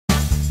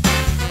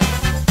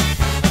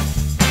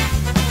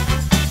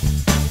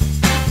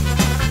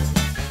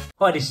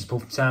Hi, this is Paul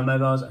from Sound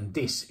Mobiles, and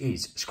this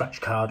is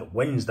Scratchcard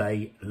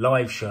Wednesday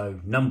live show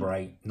number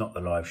 8, not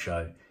the live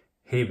show.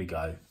 Here we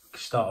go.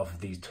 Start off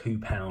with these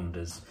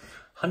 £2-pounders,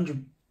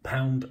 £100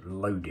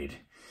 loaded.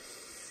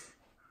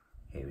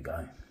 Here we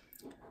go.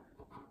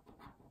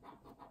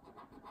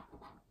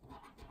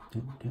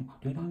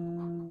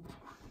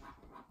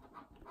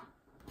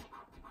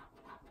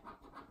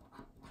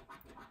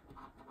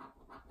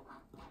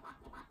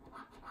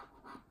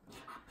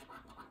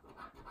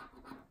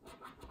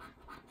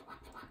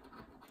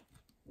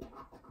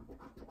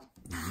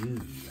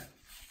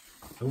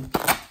 Oh,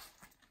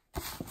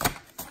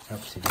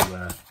 helps if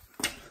you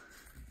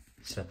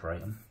separate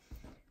them.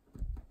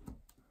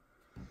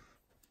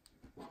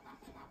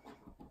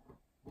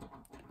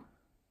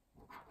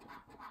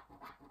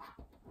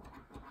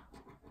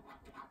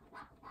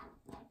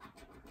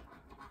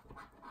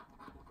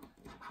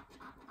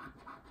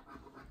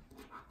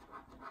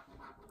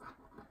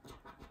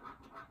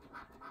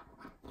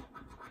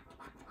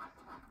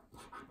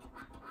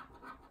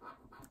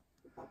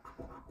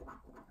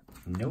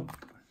 Nope.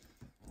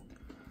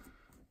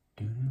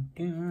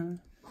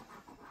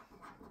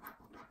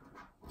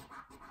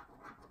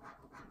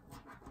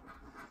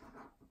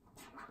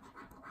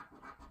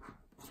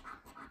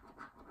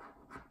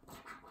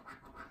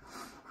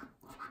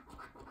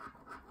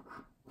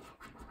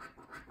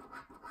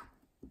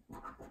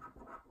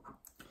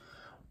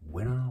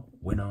 Winner,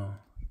 winner,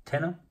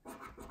 tenner.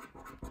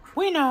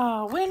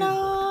 Winner,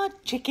 winner,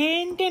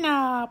 chicken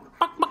dinner.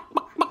 Buck, buck,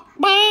 buck, buck,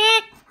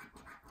 buck.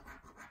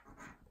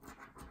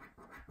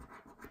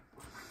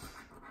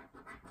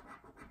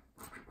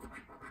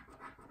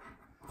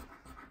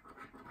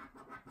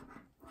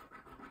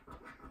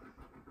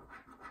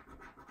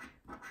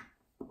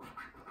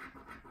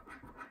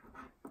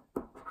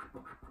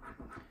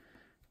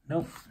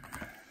 Nope.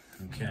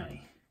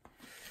 Okay.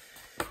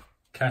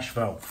 Cash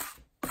vault.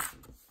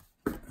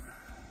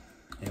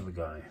 Here we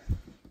go.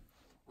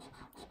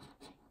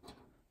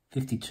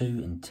 52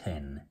 and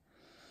 10.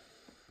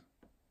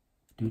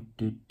 Do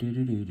do do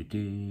do do do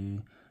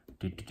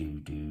do do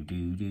do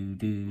do do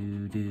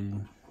do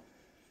do.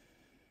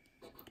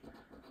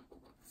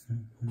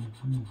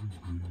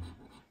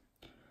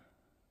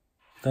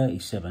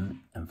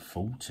 37 and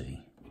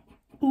 40.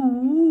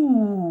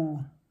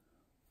 Ooh.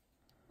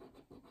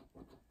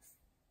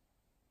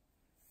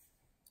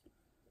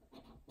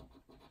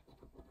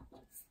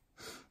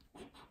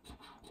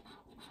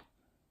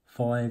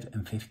 5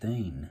 and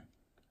 15.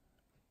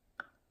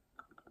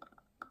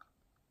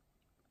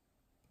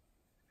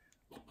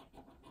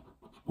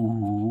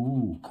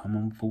 Ooh, come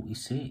on,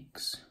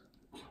 46.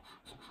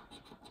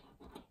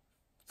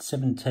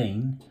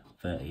 17,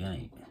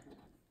 38.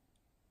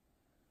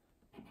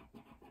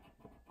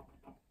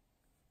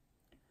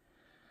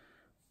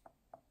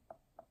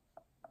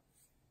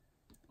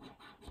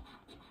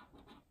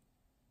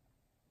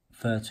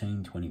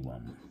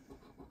 $13.21.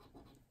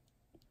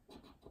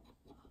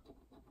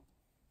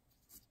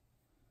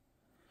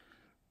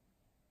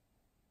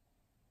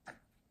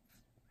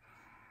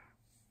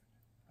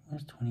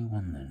 Where's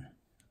 21 then?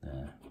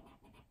 There.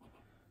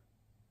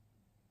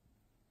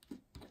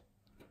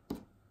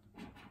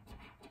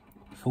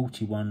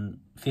 $41,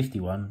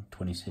 51,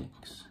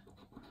 26.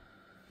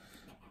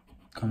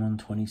 Come on,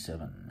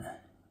 27.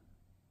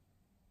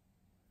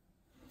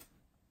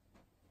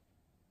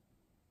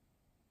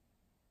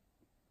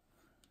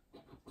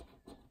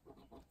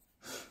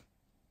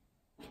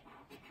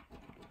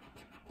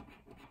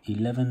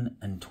 $11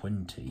 and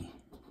 20.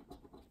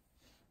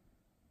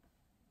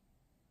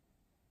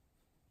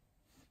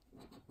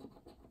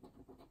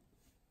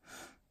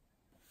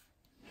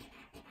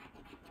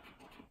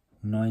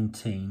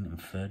 $19 and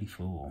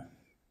 34.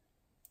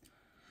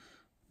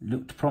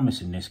 Looked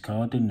promising, this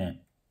card, didn't it?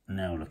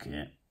 Now look at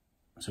it.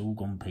 It's all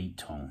gone Pete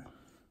Tong.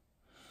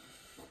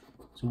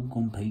 It's all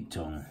gone Pete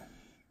Tong.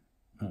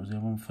 What was the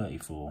other one?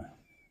 34.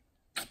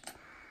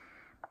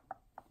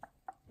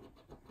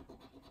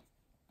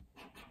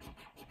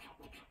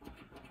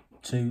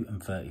 $2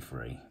 and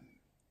 33.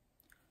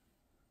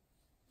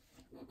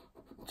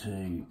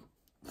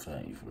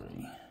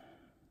 2.33.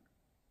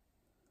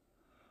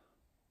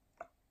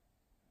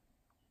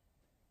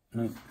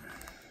 Nope.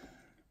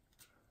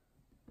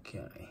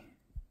 Okay,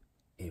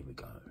 here we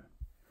go.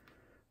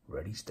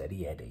 Ready,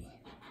 steady, Eddie.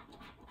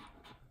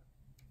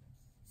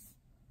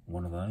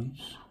 One of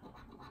those.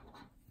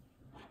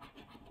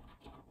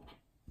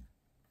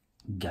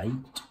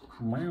 Gate.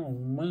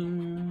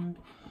 Wow.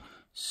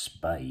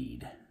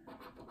 Spade.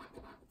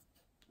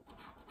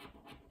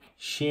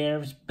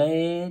 Sheriff's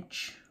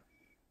badge.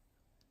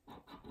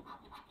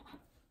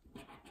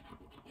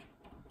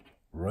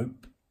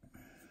 Rope.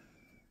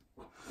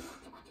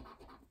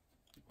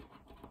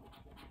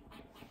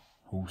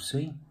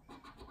 Horsey.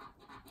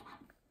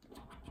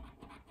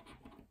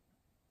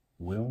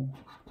 Will.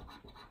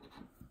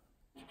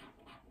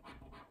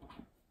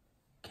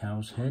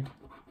 Cow's head.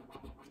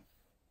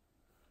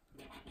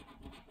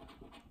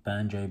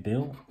 Banjo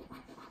Bill.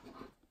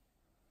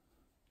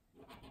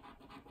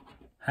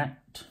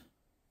 Hat.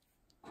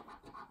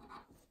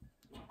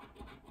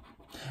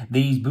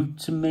 These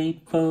boots are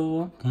made for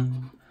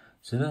walking,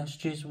 so that's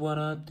just what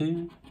I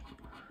do.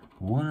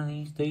 One of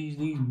these days,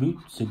 these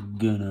boots are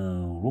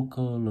gonna walk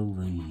all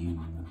over you.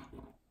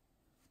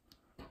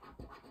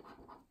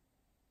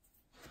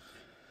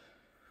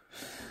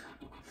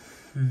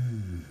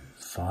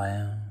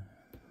 Fire.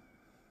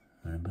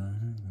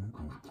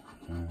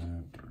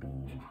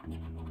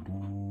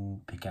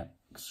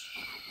 Pickaxe.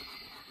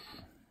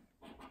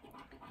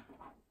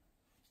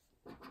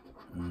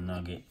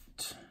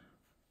 Nugget.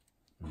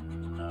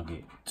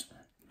 Nugget.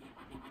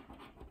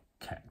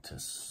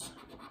 Cactus.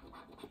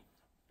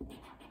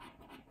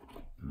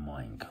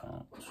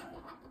 Minecart.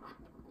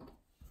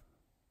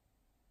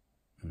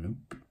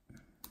 Nope.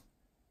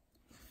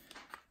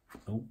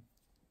 Oh.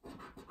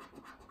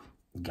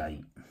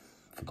 Gate.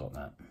 Forgot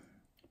that.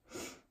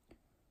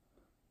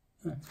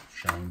 Oh,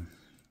 shame.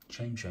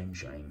 Shame, shame,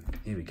 shame.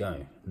 Here we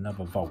go.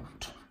 Another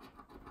vault.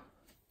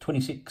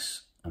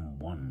 26 and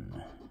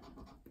 1.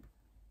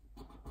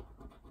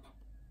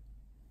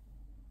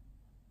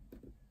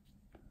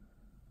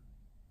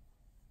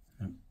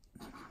 Nope.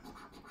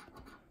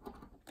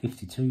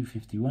 52,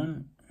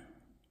 51.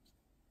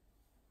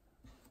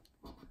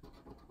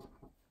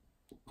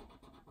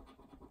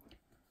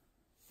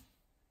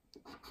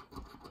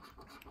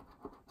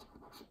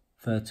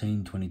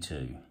 13,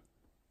 22.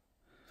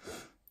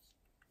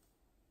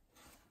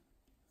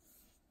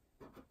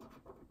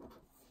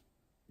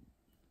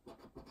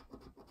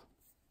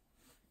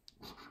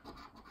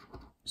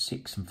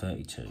 6 and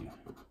 32.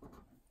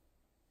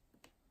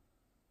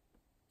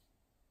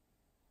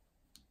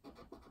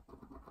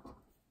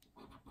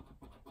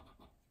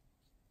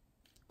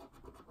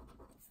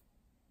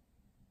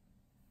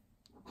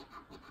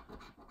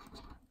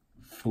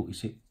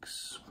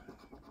 46,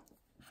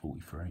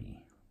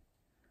 43.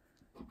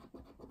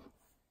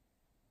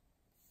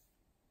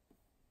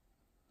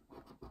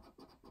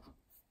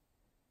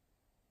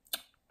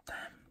 Damn.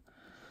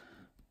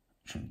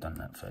 Shouldn't have done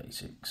that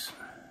 36.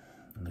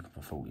 I'm looking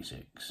for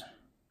 46.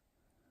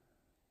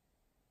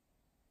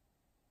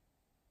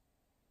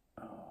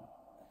 Oh.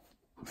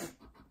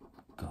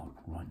 God,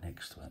 right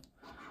next to it.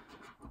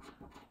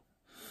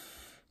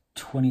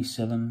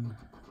 27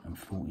 and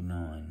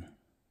 49.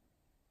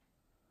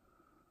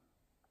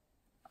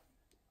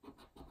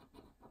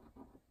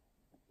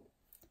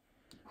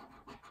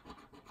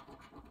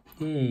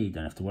 Yay,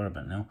 don't have to worry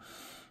about it now.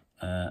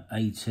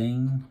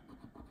 18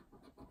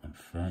 and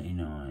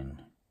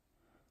 39.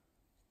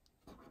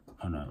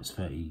 Oh no, it's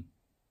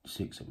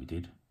 36 that we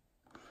did.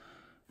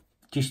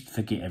 Just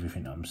forget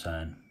everything that I'm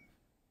saying.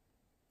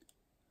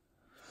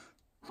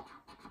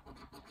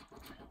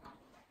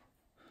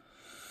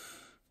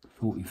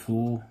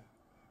 $44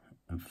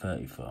 and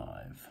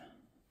 35.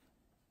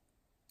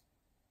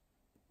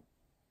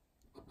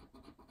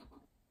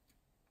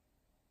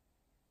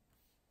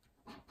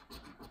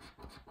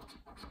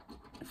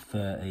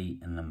 30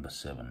 and number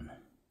 7.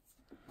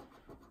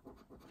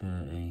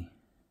 30,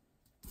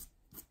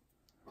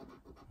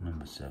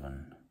 number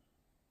 7.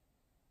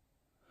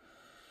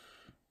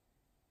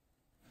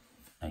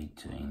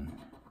 18.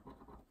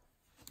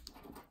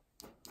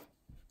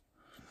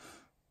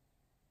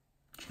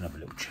 Should have a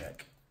little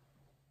check.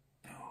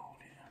 Oh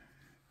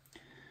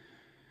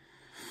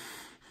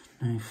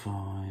dear. No 5,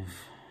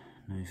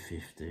 no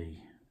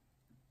 50,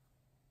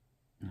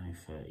 no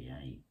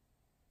 38.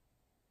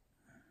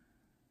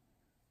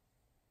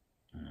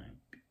 Nope.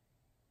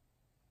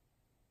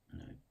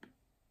 Nope.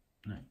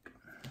 Nope.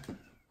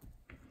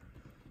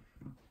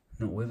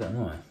 Not with it,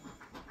 am I?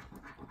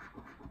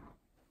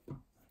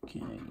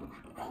 Okay.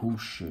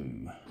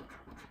 Horseshoe.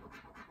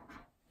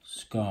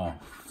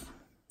 Scarf.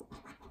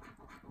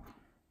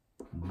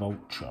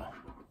 Vulture.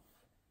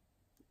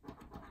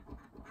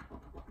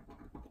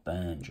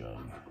 Banjo.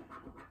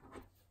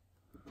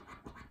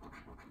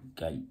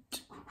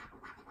 Gate.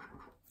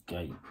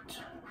 Gate.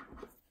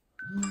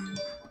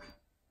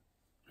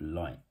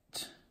 Light.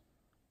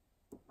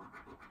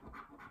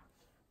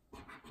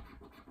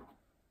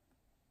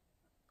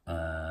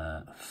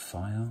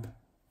 Fire.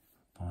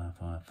 Fire,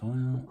 fire,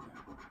 fire.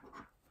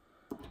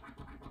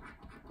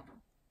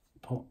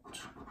 Pot.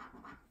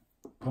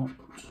 Pot.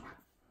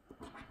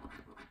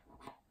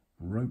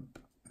 Rope.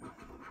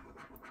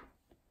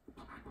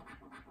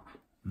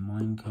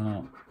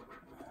 Minecart.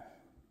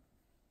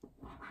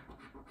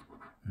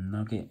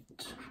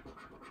 Nugget.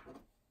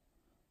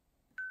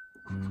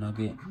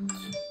 Nugget.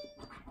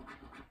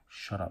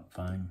 Shut up,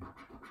 phone.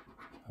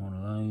 One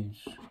of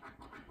those.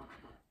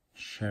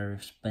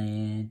 Sheriff's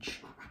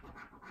badge.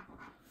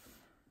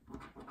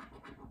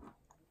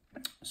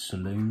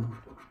 Saloon.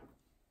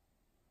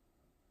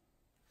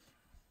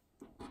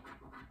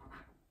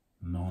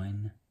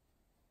 Mine.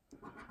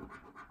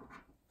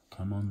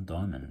 Come on,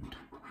 diamond.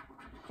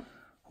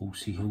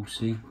 Horsey,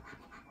 horsey.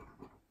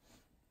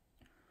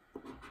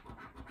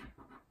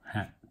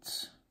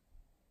 Hats.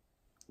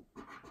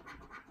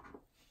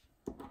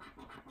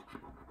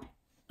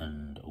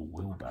 And a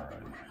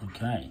wheelbarrow.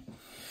 Okay.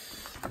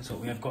 So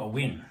we have got a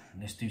win.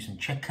 Let's do some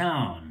check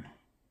on.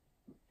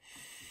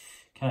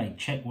 Okay,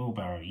 check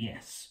wheelbarrow,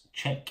 yes.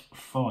 Check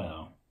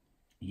fire.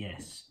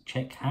 Yes.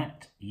 Check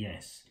hat?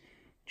 Yes.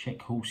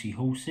 Check horsey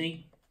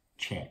horsey?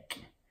 Check.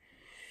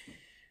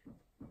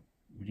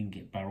 We didn't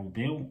get barrel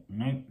bill?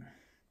 Nope.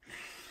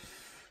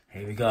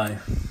 Here we go.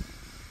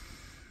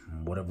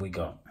 What have we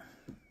got?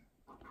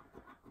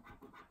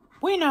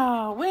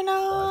 Winner,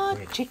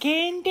 winner,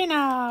 chicken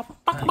dinner.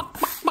 Hey.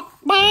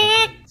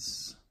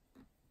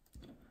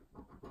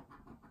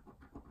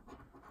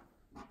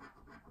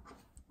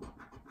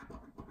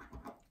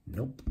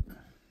 Nope.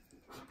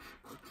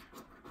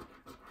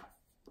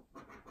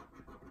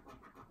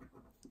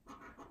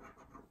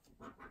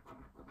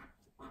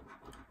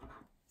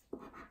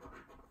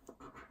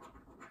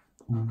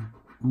 Nope.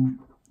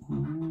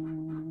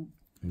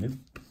 Nope.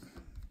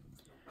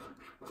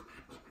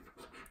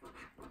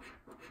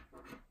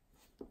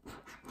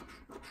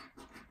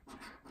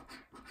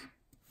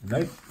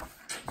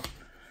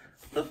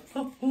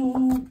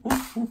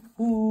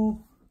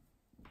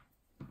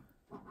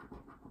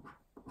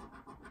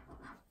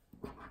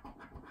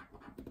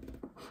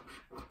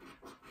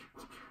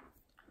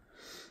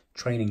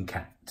 Training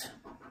cat.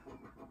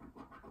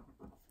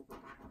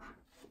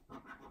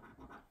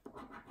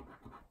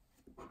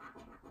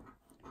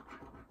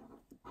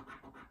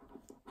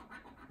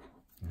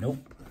 Nope.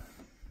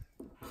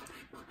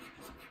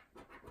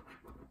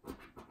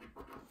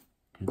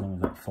 Good one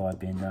with that 5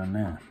 being down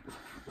there.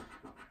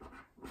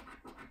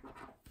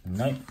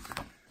 Nope.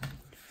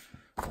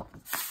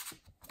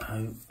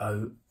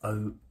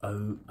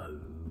 Oh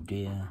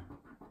dear.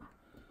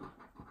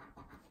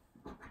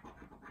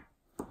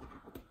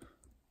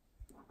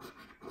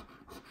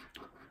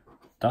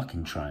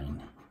 Ducking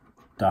train.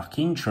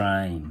 Ducking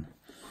train.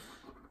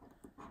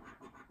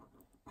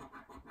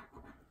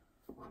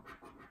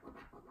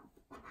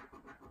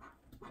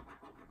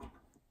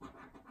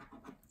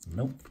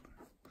 Nope.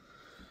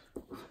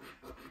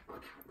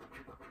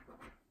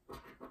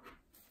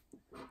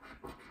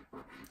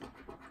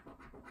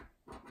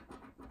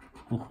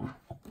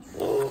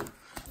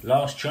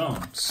 Last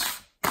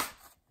chance.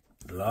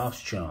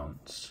 Last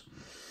chance.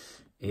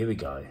 Here we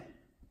go.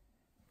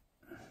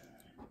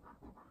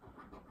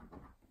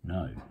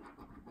 No.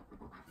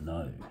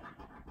 No.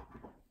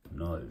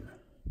 No.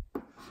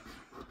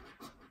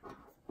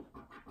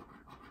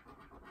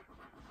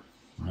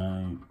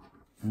 No.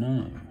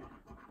 No.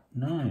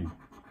 No.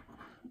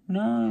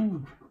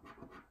 No.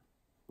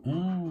 Oh,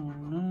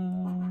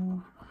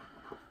 no.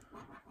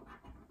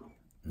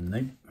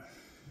 Nope.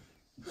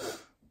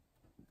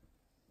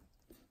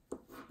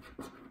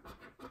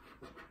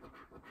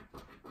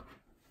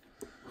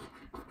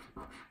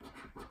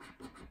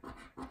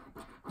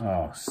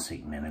 Oh,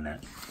 sickening, isn't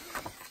it?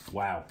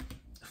 Wow.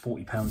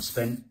 £40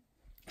 spent,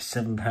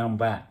 £7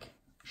 back.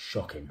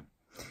 Shocking.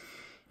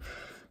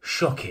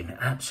 Shocking.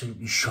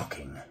 Absolutely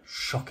shocking.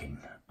 Shocking.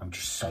 I'm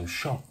just so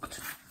shocked.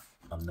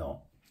 I'm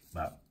not.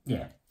 But,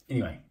 yeah.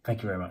 Anyway,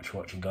 thank you very much for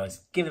watching,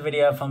 guys. Give the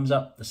video a thumbs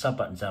up, the sub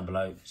button's down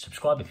below.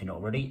 Subscribe if you're not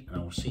already, and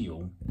I will see you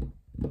all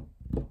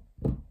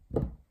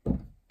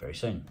very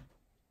soon.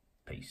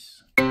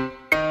 Peace.